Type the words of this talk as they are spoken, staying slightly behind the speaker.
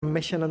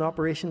Mission and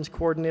Operations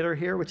Coordinator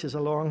here, which is a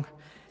long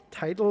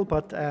title,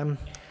 but a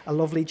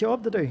lovely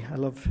job to do. I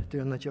love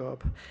doing the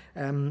job.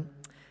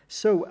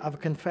 So I have a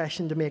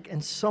confession to make. In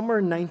summer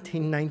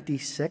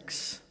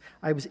 1996,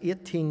 I was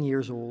 18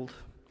 years old.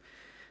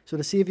 So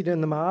to save you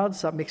doing the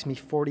maths, that makes me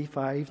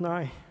 45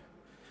 now.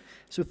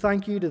 So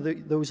thank you to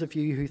those of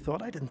you who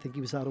thought, I didn't think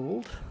he was that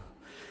old.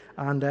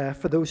 And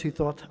for those who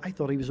thought, I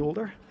thought he was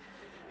older,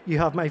 you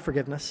have my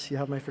forgiveness. You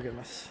have my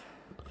forgiveness.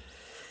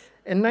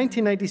 In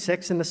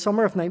 1996, in the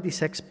summer of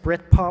 96,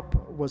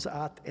 Britpop was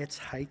at its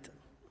height.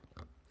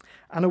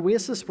 And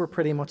Oasis were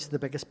pretty much the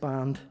biggest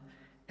band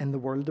in the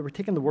world. They were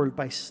taking the world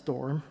by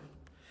storm.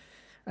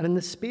 And in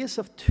the space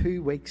of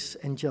 2 weeks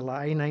in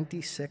July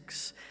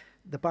 96,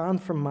 the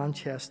band from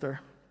Manchester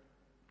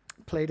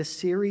played a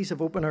series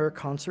of open-air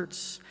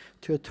concerts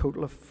to a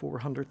total of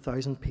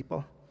 400,000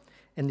 people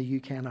in the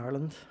UK and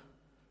Ireland.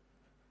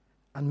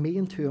 And me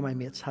and 2 of my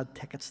mates had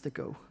tickets to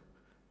go.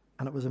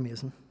 And it was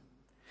amazing.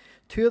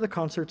 2 of the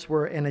concerts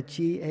were in a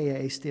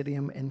GAA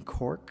stadium in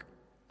Cork.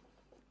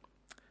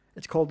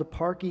 It's called the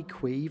Parc y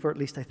Cuivre, or at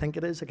least I think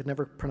it is. I could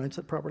never pronounce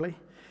it properly.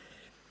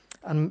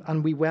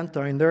 And we went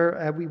down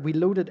there. We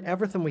loaded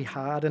everything we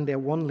had into a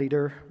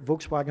 1-litre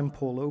Volkswagen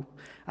Polo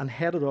and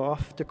headed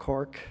off to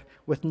Cork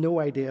with no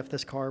idea if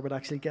this car would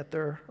actually get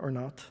there or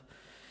not.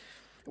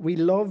 We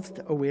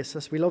loved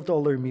Oasis. We loved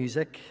all their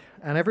music.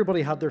 And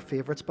everybody had their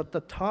favourites. But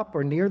the top,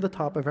 or near the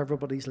top of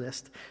everybody's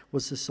list,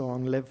 was the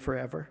song Live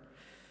Forever.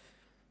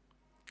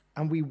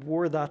 And we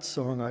wore that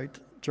song out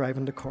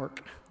driving to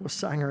Cork. We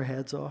sang our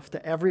heads off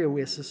to every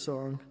Oasis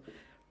song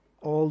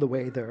all the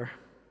way there.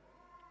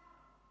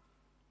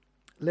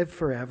 Live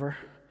forever.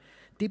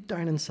 Deep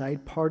down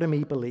inside, part of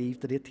me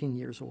believed at 18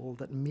 years old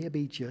that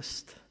maybe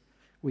just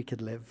we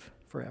could live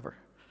forever.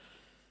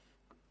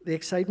 The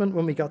excitement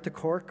when we got to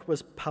Cork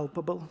was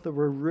palpable. There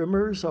were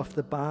rumours of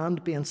the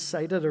band being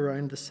sighted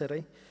around the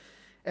city.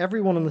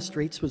 Everyone on the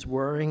streets was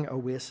wearing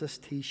Oasis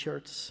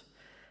t-shirts.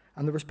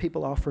 And there was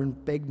people offering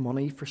big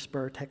money for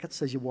spare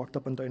tickets as you walked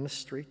up and down the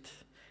street.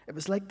 It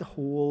was like the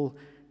whole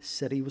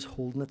city was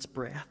holding its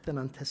breath in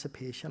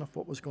anticipation of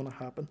what was going to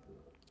happen.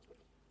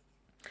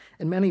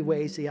 In many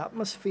ways, the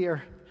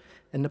atmosphere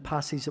in the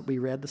passage that we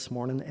read this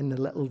morning in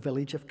the little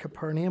village of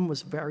Capernaum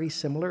was very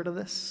similar to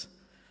this.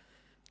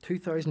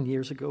 2,000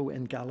 years ago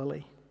in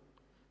Galilee.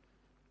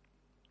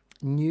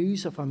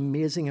 News of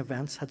amazing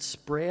events had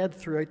spread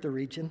throughout the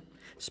region,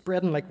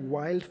 spreading like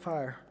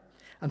wildfire.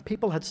 And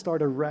people had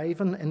started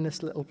arriving in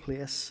this little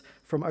place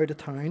from out of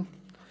town.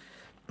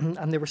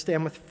 And they were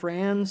staying with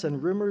friends,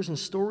 and rumours and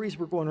stories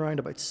were going around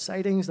about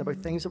sightings, about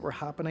things that were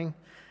happening.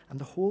 And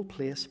the whole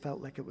place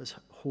felt like it was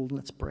holding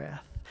its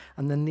breath.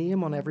 And the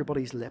name on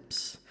everybody's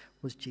lips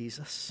was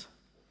Jesus.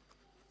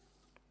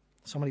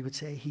 Somebody would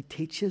say, he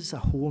teaches a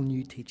whole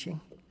new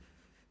teaching.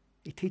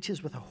 He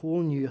teaches with a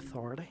whole new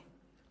authority.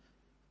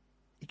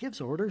 He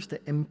gives orders to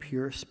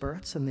impure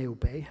spirits, and they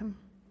obey him.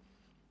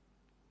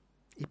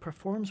 He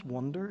performs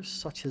wonders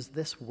such as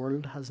this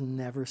world has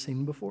never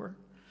seen before.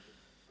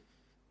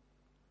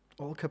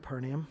 All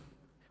Capernaum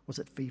was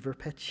at fever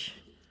pitch.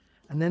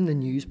 And then the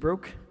news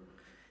broke.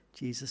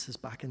 Jesus is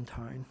back in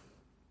town.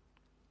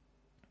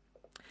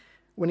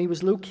 When he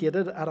was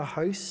located at a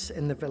house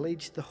in the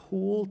village, the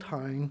whole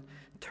town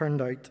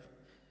turned out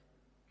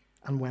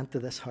and went to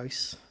this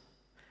house.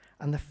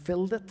 And they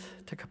filled it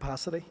to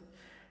capacity.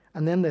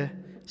 And then they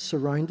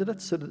surrounded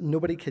it so that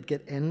nobody could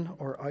get in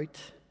or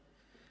out.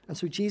 And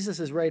so Jesus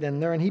is right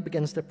in there, and he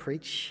begins to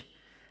preach.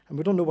 And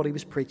we don't know what he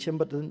was preaching,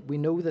 but we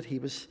know that he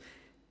was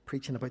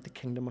preaching about the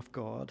kingdom of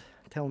God,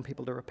 telling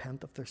people to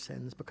repent of their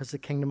sins because the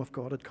kingdom of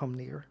God had come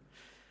near.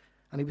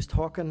 And he was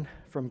talking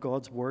from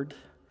God's word,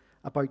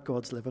 about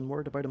God's living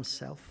word, about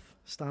himself,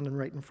 standing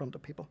right in front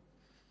of people.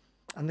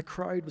 And the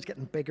crowd was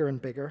getting bigger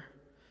and bigger.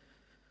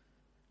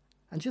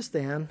 And just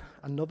then,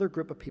 another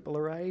group of people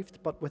arrived,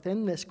 but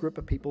within this group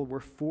of people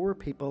were 4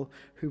 people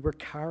who were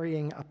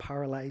carrying a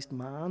paralyzed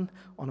man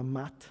on a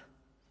mat.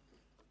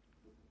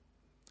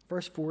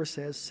 Verse 4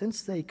 says,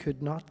 since they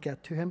could not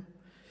get to him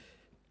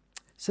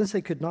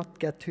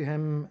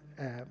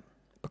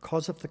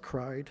because of the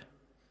crowd.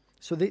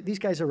 So these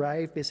guys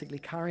arrived basically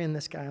carrying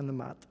this guy on the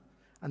mat,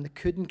 and they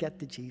couldn't get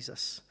to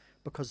Jesus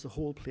because the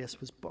whole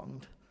place was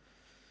bunged.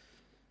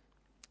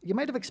 You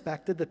might have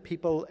expected that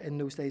people in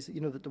those days,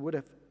 that they would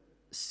have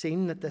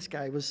seen that this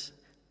guy was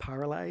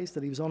paralyzed,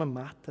 that he was on a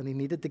mat, and he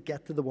needed to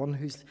get to the one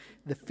who's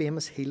the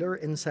famous healer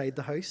inside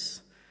the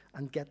house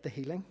and get the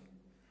healing.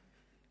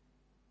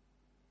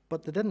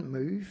 But they didn't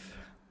move.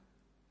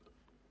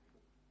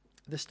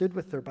 They stood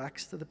with their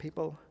backs to the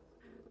people,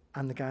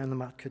 and the guy on the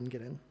mat couldn't get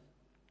in.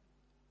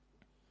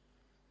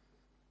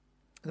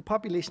 The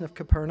population of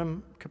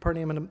Capernaum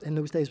in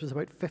those days was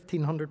about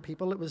 1,500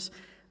 people. It was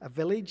a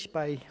village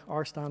by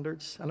our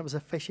standards, and it was a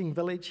fishing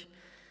village.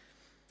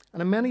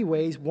 And in many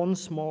ways, one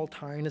small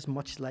town is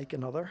much like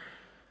another,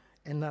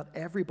 in that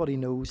everybody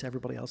knows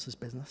everybody else's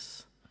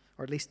business,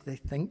 or at least they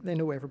think they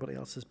know everybody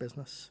else's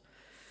business.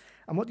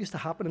 And what used to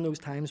happen in those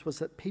times was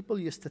that people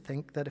used to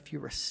think that if you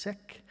were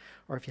sick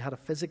or if you had a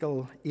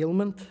physical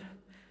ailment,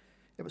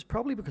 it was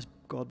probably because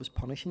God was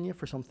punishing you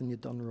for something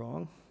you'd done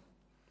wrong.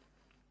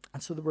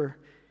 And so they were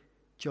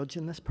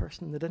judging this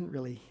person. They didn't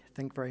really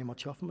think very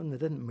much of him, and they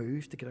didn't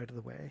move to get out of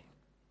the way.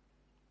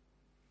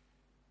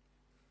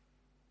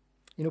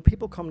 You know,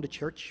 people come to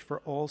church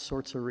for all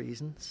sorts of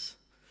reasons.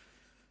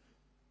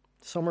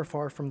 Some are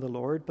far from the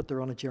Lord, but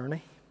they're on a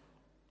journey.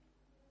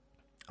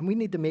 And we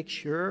need to make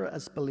sure,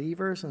 as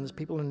believers and as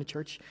people in the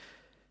church,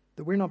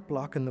 that we're not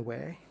blocking the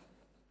way,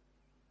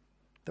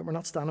 that we're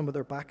not standing with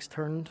our backs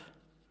turned,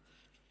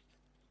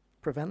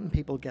 preventing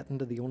people getting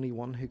to the only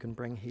one who can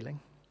bring healing.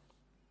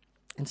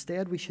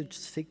 Instead, we should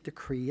seek to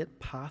create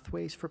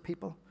pathways for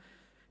people,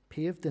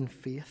 paved in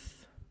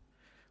faith,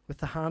 with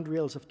the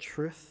handrails of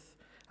truth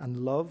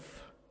and love,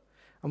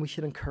 and we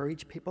should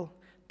encourage people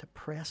to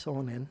press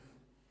on in,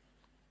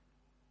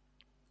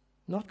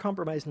 not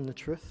compromising the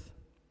truth,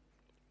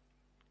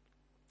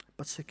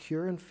 but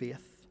secure in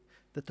faith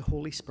that the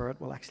Holy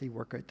Spirit will actually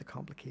work out the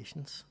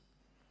complications.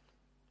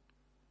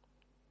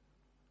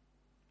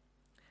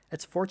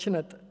 It's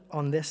fortunate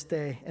on this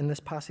day, in this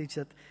passage,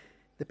 that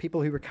the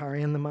people who were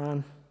carrying the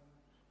man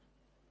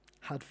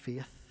had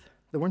faith.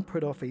 They weren't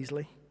put off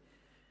easily.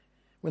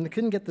 When they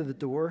couldn't get to the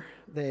door,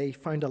 they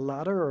found a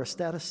ladder or a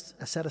set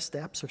of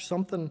steps or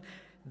something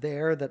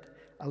there that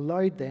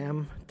allowed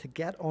them to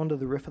get onto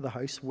the roof of the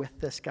house with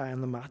this guy on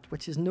the mat,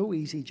 which is no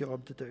easy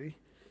job to do.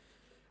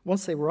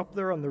 Once they were up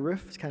there on the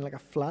roof, it's kind of like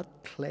a flat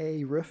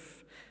clay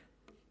roof,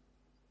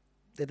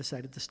 they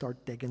decided to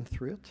start digging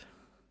through it.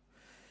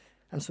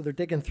 And so they're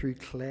digging through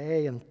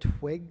clay and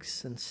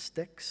twigs and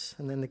sticks,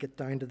 and then they get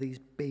down to these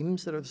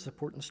beams that are the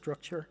supporting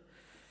structure,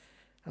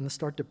 and they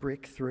start to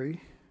break through.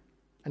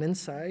 And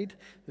inside,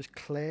 there's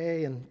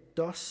clay and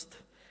dust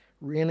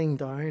raining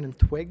down, and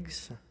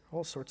twigs,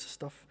 all sorts of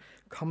stuff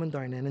coming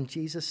down in. And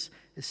Jesus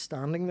is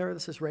standing there.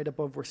 This is right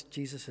above where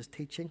Jesus is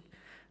teaching.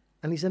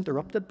 And he's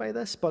interrupted by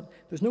this, but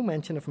there's no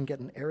mention of him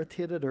getting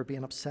irritated or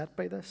being upset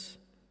by this.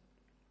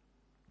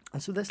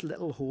 And so this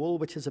little hole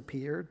which has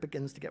appeared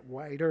begins to get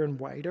wider and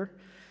wider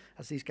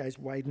as these guys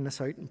widen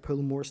this out and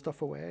pull more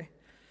stuff away.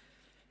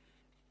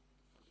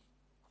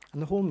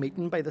 And the whole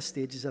meeting by this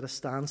stage is at a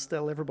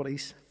standstill.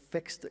 Everybody's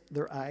fixed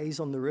their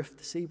eyes on the roof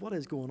to see what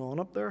is going on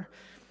up there.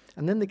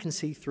 And then they can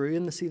see through,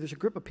 and they see there's a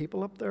group of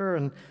people up there,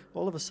 and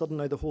all of a sudden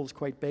now the hole's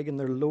quite big, and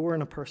they're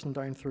lowering a person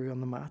down through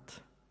on the mat.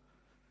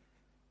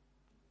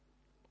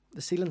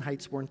 The ceiling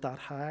heights weren't that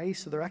high,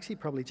 so they're actually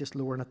probably just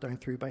lowering it down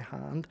through by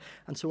hand.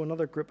 And so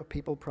another group of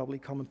people probably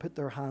come and put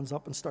their hands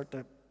up and start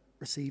to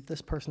receive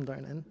this person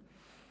down in. And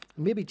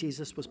maybe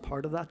Jesus was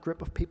part of that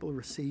group of people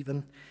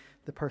receiving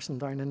the person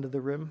down into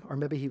the room, or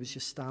maybe he was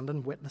just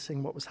standing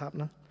witnessing what was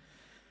happening.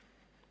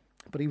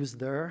 But he was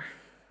there,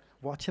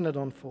 watching it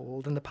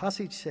unfold. And the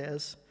passage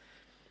says,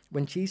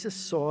 when Jesus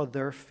saw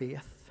their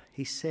faith,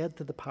 he said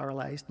to the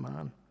paralyzed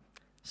man,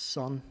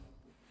 "Son,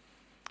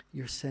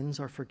 your sins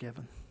are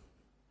forgiven."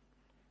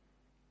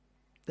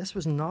 This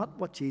was not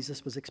what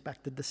Jesus was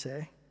expected to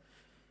say.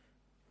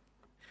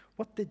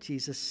 What did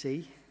Jesus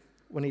see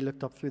when he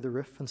looked up through the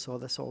roof and saw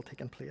this all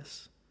taking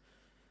place?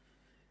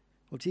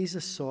 Well,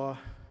 Jesus saw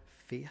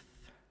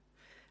faith,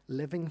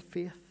 living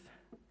faith,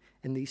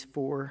 in these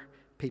four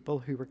people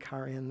who were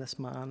carrying this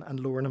man and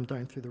lowering him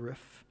down through the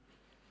roof.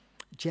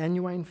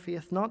 Genuine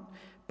faith, not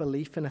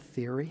belief in a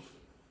theory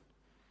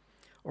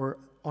or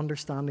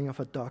understanding of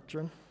a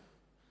doctrine,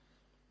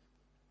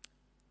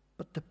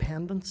 but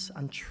dependence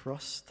and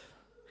trust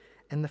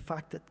in the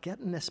fact that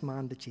getting this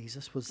man to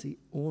Jesus was the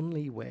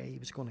only way he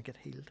was going to get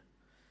healed.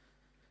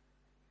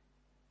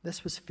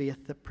 This was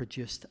faith that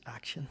produced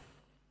action.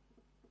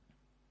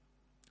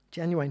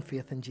 Genuine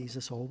faith in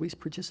Jesus always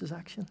produces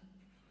action.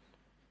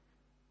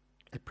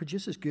 It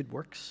produces good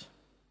works.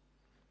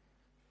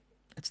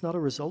 It's not a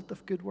result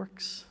of good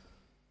works,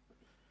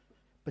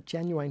 but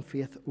genuine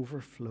faith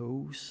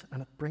overflows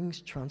and it brings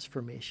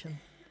transformation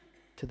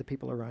to the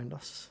people around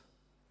us.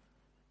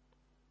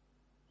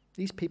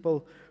 These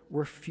people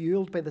were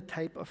fueled by the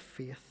type of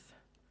faith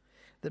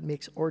that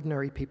makes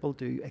ordinary people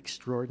do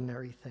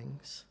extraordinary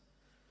things.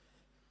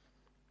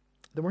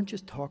 They weren't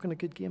just talking a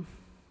good game,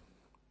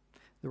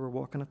 they were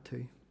walking it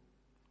too.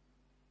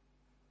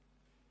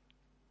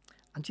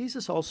 And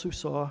Jesus also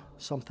saw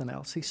something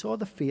else. He saw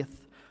the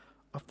faith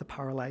of the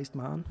paralyzed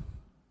man.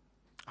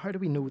 How do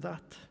we know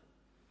that?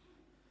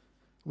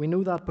 We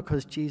know that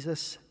because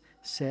Jesus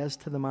says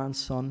to the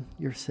man's son,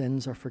 "Your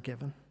sins are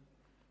forgiven."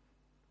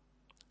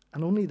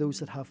 And only those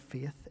that have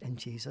faith in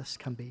Jesus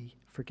can be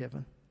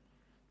forgiven.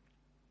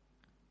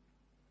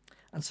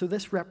 And so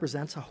this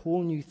represents a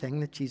whole new thing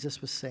that Jesus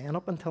was saying.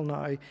 Up until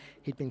now,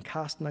 he'd been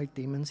casting out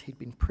demons, he'd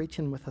been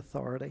preaching with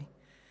authority,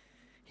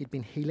 he'd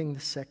been healing the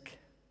sick,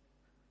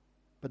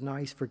 but now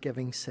he's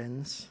forgiving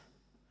sins.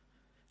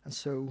 And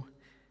so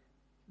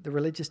the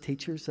religious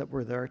teachers that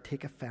were there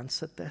take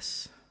offense at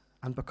this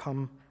and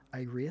become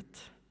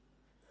irate.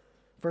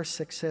 Verse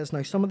 6 says,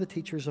 "Now some of the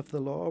teachers of the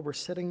law were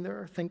sitting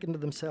there thinking to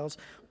themselves,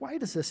 'Why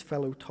does this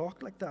fellow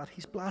talk like that?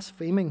 He's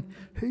blaspheming.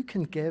 Who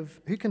can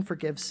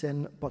forgive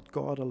sin but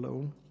God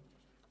alone?'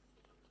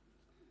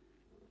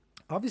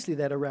 Obviously,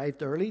 they'd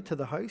arrived early to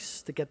the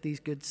house to get these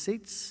good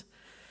seats,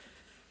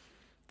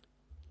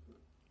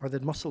 or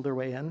they'd muscled their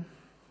way in.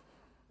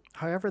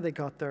 However they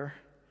got there,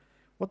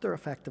 what they're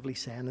effectively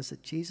saying is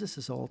that Jesus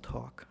is all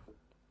talk.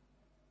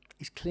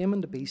 He's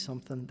claiming to be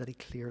something that he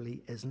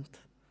clearly isn't.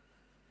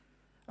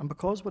 And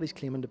because what he's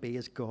claiming to be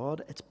is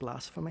God, it's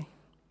blasphemy.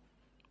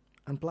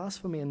 And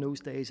blasphemy in those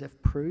days,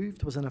 if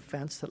proved, was an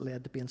offense that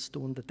led to being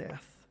stoned to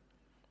death.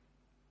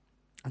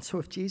 And so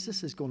if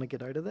Jesus is going to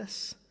get out of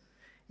this,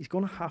 he's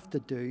going to have to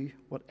do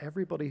what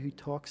everybody who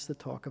talks the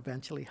talk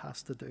eventually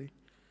has to do.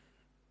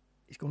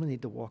 He's going to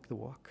need to walk the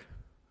walk.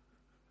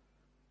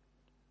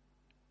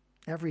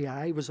 Every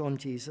eye was on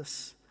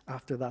Jesus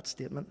after that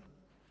statement.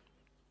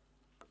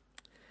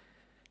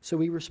 So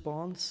he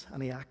responds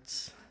and he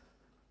acts.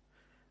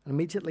 And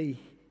immediately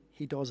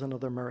he does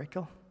another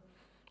miracle.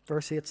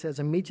 Verse 8 says,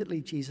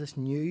 immediately Jesus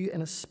knew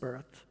in his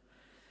spirit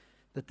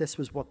that this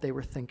was what they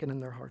were thinking in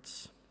their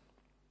hearts.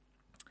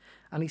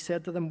 And he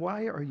said to them,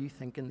 why are you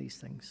thinking these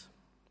things?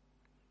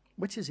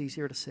 Which is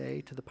easier to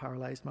say to the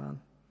paralyzed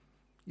man,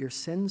 your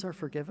sins are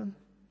forgiven,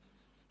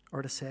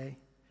 or to say,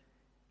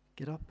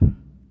 get up,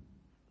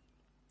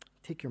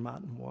 take your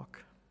mat and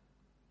walk?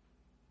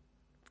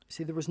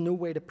 See, there was no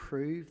way to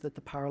prove that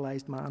the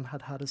paralyzed man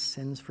had had his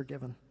sins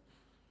forgiven.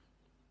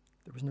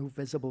 There was no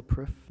visible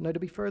proof. Now, to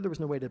be fair, there was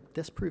no way to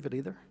disprove it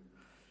either.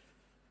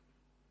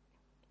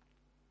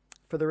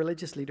 For the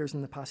religious leaders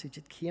in the passage,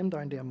 it came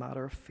down to a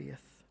matter of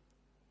faith.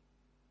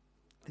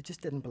 They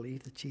just didn't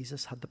believe that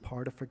Jesus had the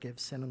power to forgive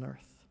sin on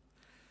earth.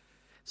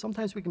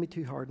 Sometimes we can be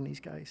too hard on these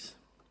guys.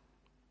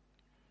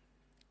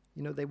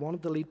 You know, they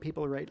wanted to lead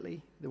people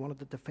rightly. They wanted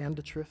to defend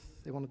the truth.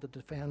 They wanted to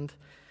defend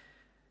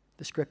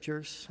the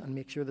scriptures and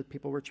make sure that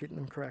people were treating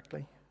them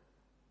correctly.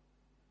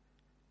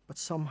 But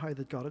somehow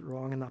they got it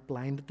wrong, and that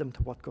blinded them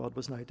to what God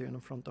was now doing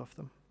in front of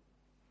them.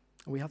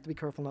 And we have to be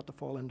careful not to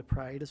fall into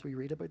pride as we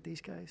read about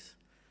these guys.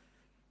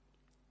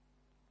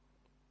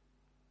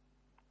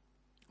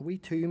 We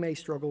too may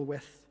struggle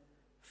with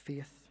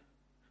faith,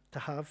 to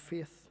have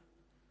faith.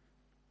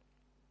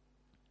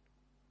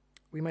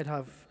 We might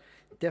have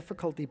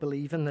difficulty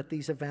believing that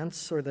these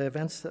events, or the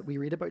events that we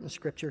read about in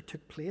Scripture,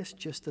 took place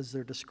just as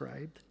they're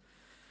described.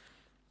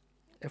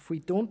 If we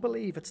don't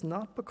believe, it's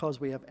not because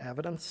we have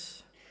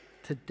evidence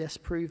to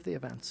disprove the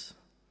events.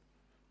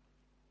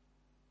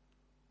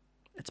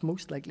 It's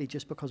most likely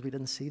just because we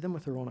didn't see them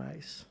with our own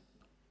eyes.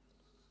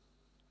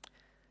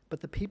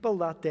 But the people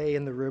that day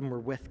in the room were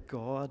with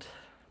God,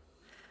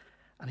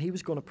 and he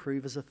was going to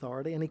prove his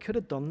authority, and he could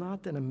have done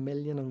that in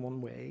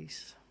 1,000,001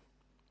 ways.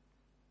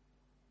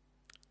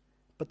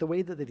 But the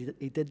way that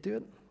he did do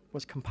it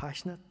was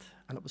compassionate,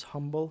 and it was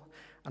humble,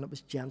 and it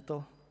was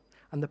gentle,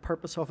 and the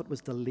purpose of it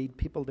was to lead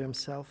people to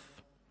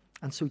himself.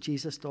 And so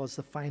Jesus does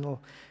the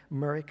final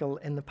miracle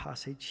in the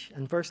passage.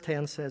 And verse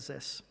 10 says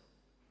this.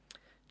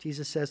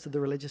 Jesus says to the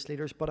religious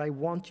leaders, but I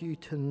want you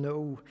to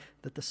know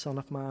that the Son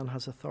of Man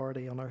has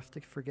authority on earth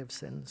to forgive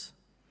sins.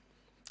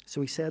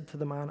 So he said to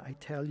the man, I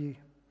tell you,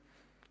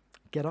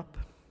 get up,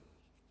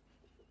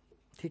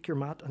 take your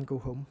mat and go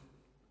home.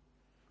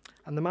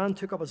 And the man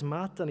took up his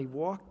mat and he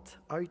walked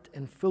out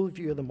in full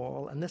view of them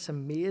all. And this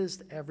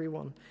amazed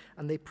everyone.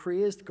 And they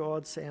praised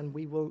God, saying,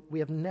 we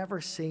have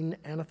never seen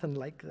anything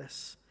like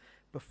this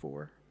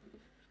before.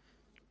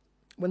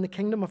 When the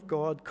kingdom of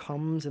God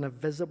comes in a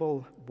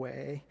visible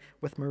way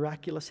with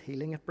miraculous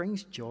healing, it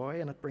brings joy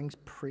and it brings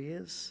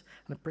praise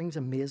and it brings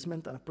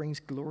amazement and it brings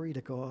glory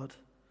to God.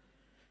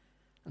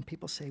 And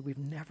people say, we've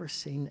never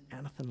seen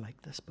anything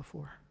like this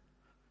before.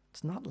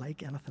 It's not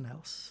like anything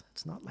else.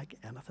 It's not like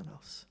anything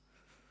else.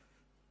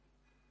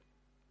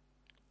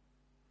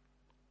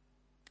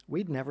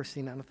 We'd never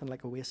seen anything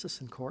like Oasis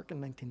in Cork in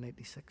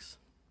 1996.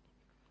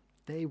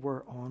 They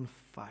were on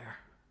fire.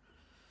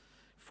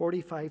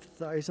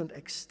 45,000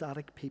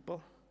 ecstatic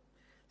people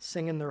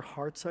singing their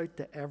hearts out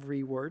to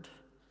every word.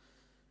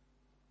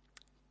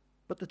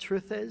 But the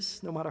truth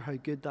is, no matter how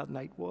good that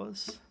night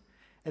was,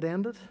 it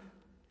ended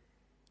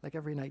like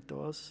every night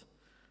does.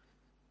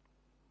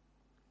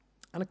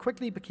 And it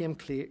quickly became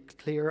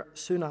clear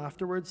soon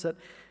afterwards that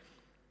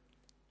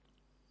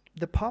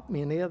the pop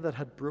mania that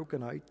had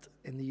broken out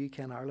in the UK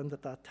and Ireland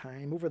at that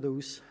time, over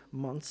those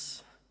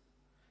months,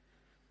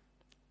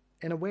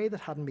 in a way that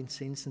hadn't been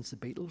seen since the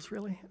Beatles,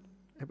 really.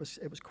 It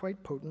was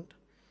quite potent.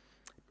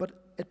 But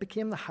it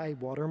became the high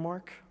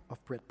watermark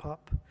of Britpop.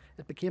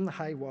 It became the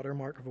high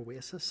watermark of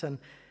Oasis. And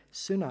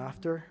soon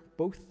after,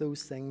 both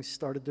those things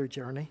started their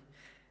journey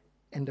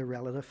into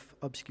relative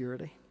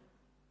obscurity.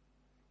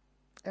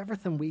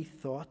 Everything we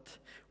thought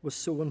was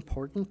so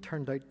important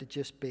turned out to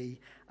just be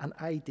an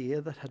idea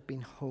that had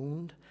been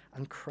honed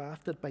and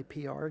crafted by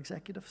PR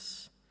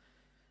executives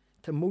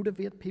to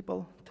motivate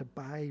people to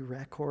buy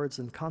records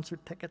and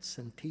concert tickets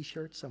and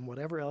T-shirts and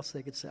whatever else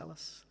they could sell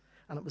us.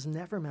 And it was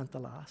never meant to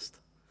last.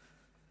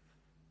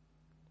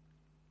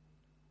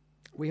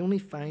 We only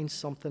find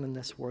something in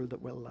this world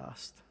that will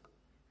last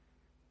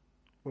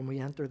when we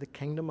enter the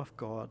kingdom of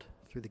God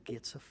through the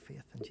gates of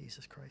faith in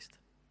Jesus Christ.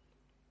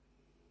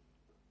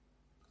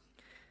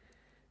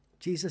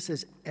 Jesus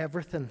is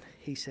everything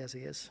he says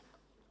he is.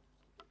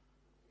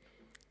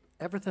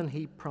 Everything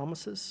he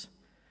promises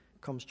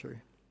comes true.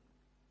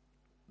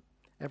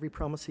 Every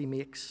promise he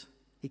makes,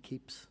 he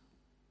keeps.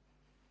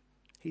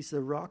 He's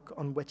the rock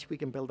on which we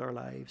can build our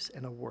lives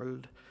in a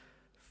world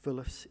full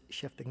of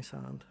shifting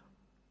sand.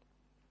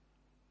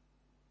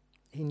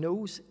 He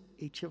knows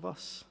each of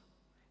us.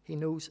 He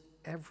knows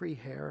every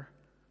hair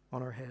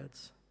on our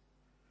heads.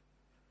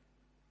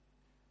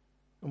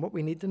 And what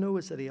we need to know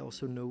is that he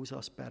also knows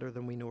us better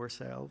than we know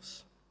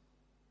ourselves.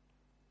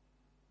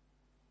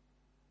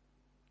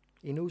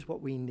 He knows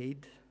what we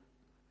need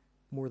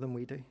more than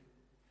we do.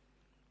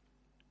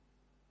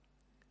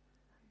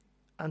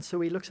 And so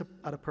he looks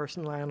at a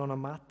person lying on a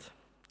mat,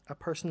 a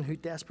person who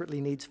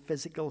desperately needs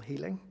physical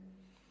healing.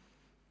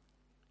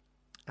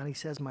 And he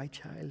says, "My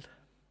child,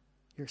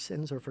 your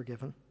sins are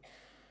forgiven."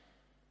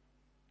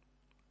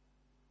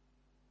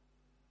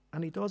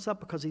 And he does that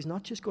because he's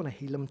not just going to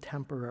heal him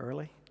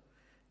temporarily.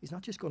 He's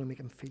not just going to make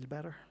him feel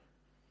better.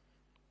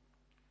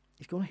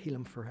 He's going to heal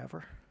him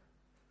forever.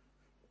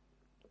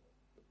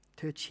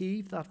 To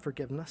achieve that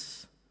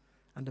forgiveness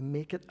and to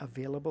make it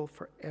available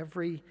for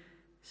every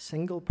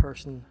single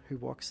person who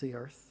walks the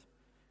earth,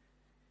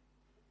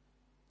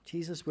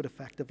 Jesus would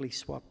effectively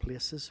swap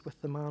places with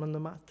the man on the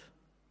mat.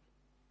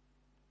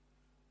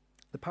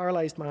 The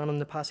paralyzed man in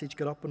the passage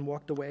got up and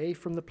walked away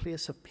from the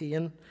place of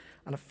pain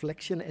and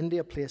affliction into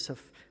a place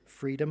of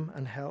freedom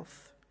and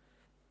health,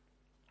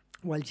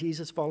 while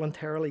Jesus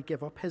voluntarily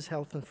gave up his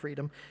health and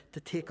freedom to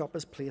take up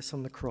his place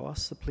on the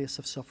cross, the place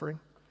of suffering.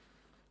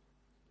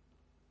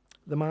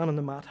 The man on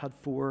the mat had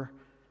 4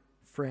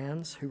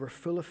 friends who were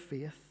full of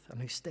faith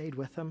and who stayed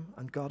with him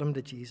and got him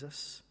to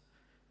Jesus.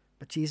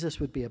 But Jesus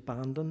would be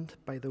abandoned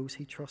by those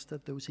he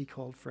trusted, those he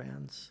called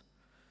friends.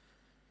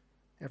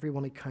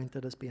 Everyone he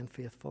counted as being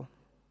faithful.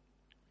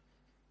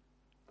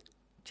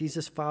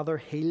 Jesus' Father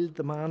healed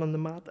the man on the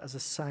mat as a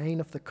sign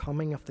of the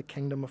coming of the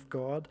kingdom of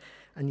God,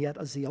 and yet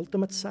as the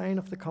ultimate sign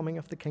of the coming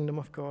of the kingdom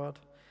of God,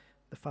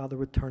 the Father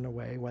would turn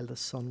away while the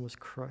Son was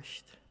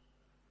crushed.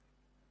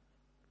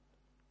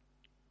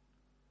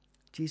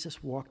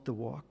 Jesus walked the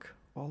walk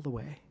all the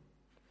way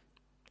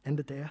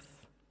into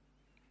death,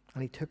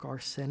 and he took our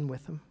sin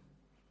with him.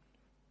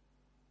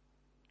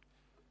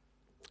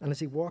 And as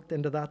he walked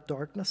into that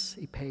darkness,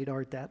 he paid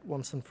our debt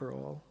once and for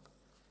all.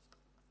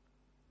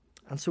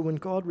 And so when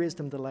God raised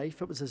him to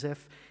life, it was as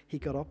if he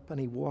got up and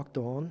he walked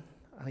on,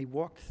 and he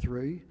walked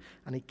through,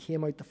 and he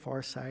came out the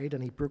far side,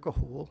 and he broke a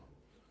hole,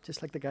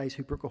 just like the guys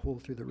who broke a hole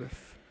through the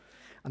roof.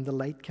 And the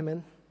light came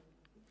in,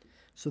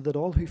 so that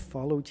all who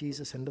follow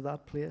Jesus into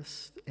that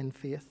place in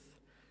faith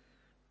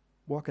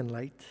walk in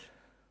light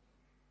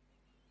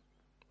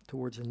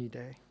towards a new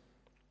day.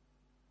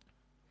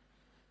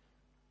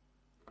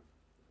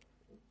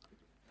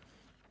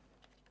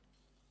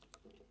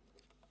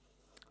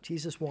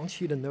 Jesus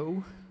wants you to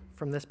know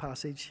from this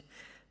passage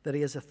that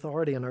he has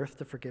authority on earth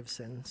to forgive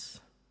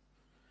sins.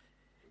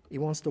 He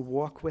wants to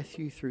walk with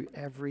you through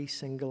every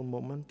single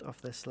moment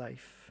of this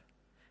life.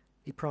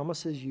 He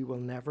promises you will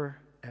never,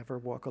 ever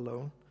walk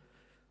alone.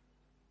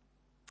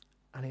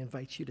 And he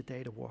invites you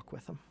today to walk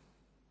with him.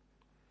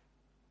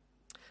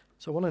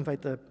 So I want to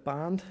invite the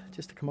band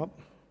just to come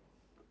up.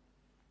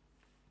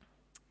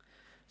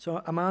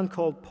 So a man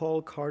called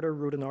Paul Carter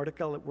wrote an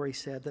article where he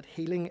said that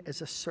healing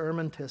is a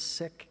sermon to a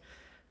sick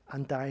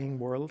and dying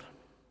world.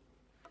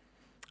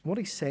 And what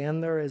he's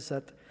saying there is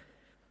that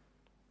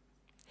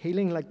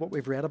healing, like what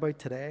we've read about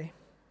today,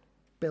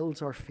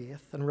 builds our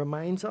faith and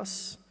reminds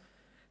us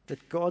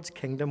that God's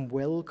kingdom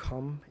will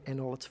come in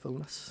all its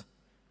fullness.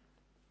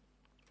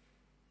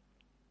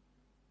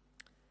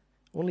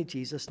 Only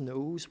Jesus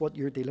knows what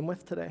you're dealing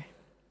with today.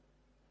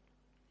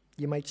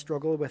 You might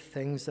struggle with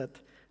things that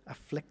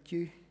afflict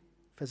you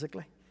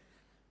physically.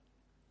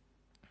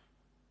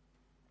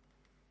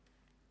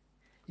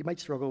 You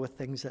might struggle with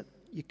things that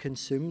you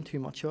consume too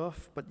much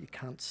of, but you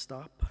can't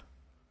stop.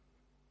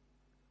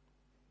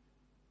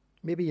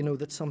 Maybe you know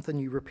that something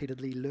you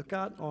repeatedly look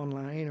at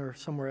online or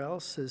somewhere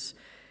else is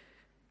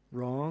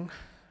wrong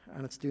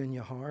and it's doing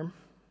you harm,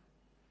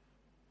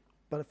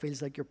 but it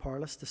feels like you're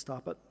powerless to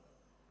stop it.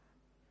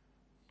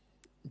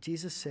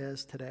 Jesus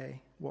says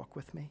today, walk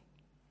with me.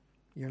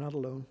 You're not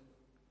alone.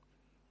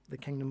 The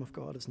kingdom of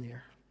God is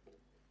near.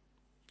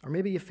 Or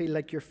maybe you feel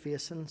like you're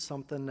facing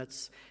something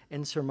that's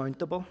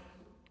insurmountable.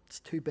 It's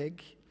too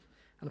big,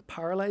 and it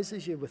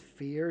paralyzes you with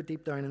fear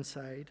deep down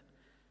inside.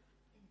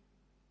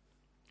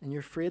 And you're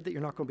afraid that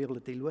you're not going to be able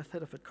to deal with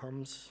it if it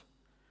comes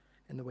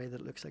in the way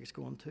that it looks like it's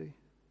going to.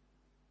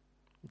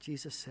 And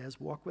Jesus says,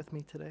 walk with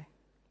me today.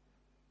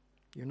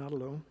 You're not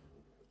alone.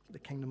 The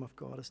kingdom of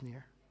God is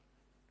near.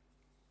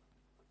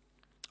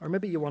 Or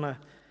maybe you want to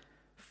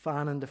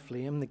fan into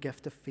flame the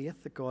gift of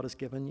faith that God has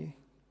given you,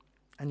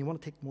 and you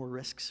want to take more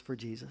risks for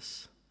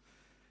Jesus.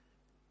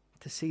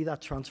 To see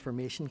that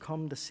transformation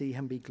come, to see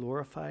him be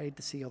glorified,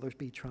 to see others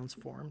be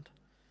transformed.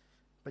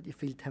 But you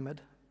feel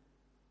timid.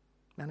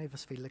 Many of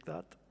us feel like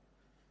that.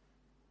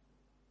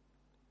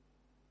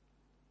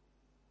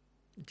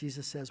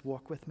 Jesus says,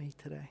 walk with me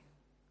today.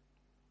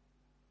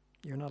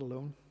 You're not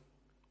alone.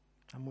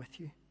 I'm with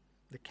you.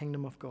 The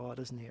kingdom of God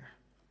is near.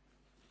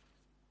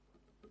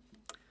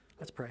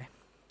 Let's pray.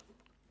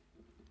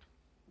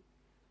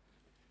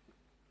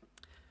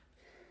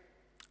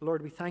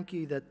 Lord, we thank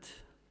you that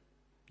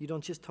you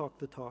don't just talk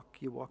the talk,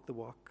 you walk the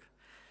walk.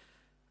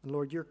 And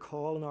Lord, your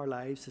call in our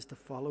lives is to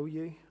follow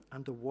you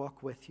and to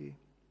walk with you.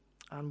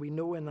 And we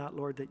know in that,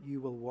 Lord, that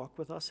you will walk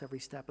with us every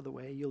step of the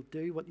way. You'll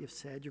do what you've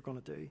said you're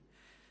going to do.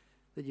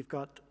 That you've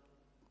got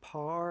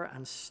power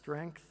and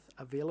strength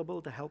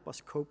available to help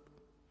us cope.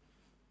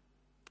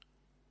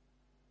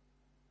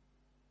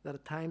 That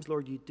at times,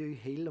 Lord, you do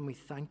heal, and we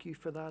thank you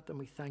for that. And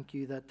we thank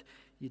you that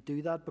you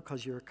do that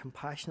because you're a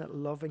compassionate,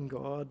 loving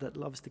God that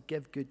loves to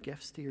give good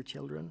gifts to your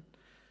children.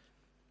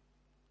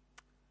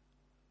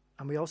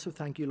 And we also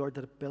thank you, Lord,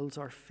 that it builds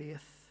our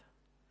faith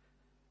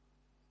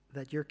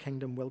that your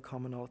kingdom will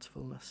come in all its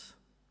fullness.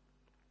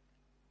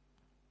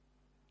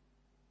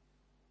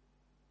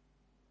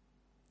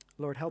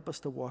 Lord, help us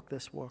to walk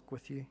this walk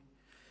with you.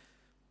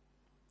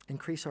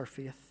 Increase our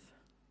faith.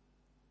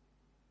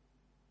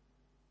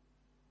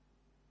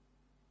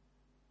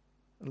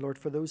 And Lord,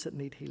 for those that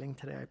need healing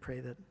today, I pray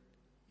that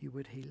you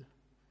would heal.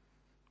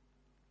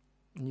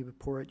 And you would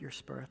pour out your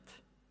Spirit.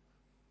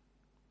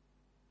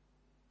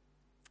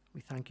 We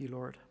thank you,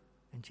 Lord,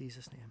 in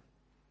Jesus' name.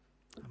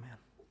 Amen.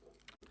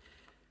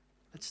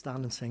 Let's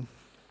stand and sing.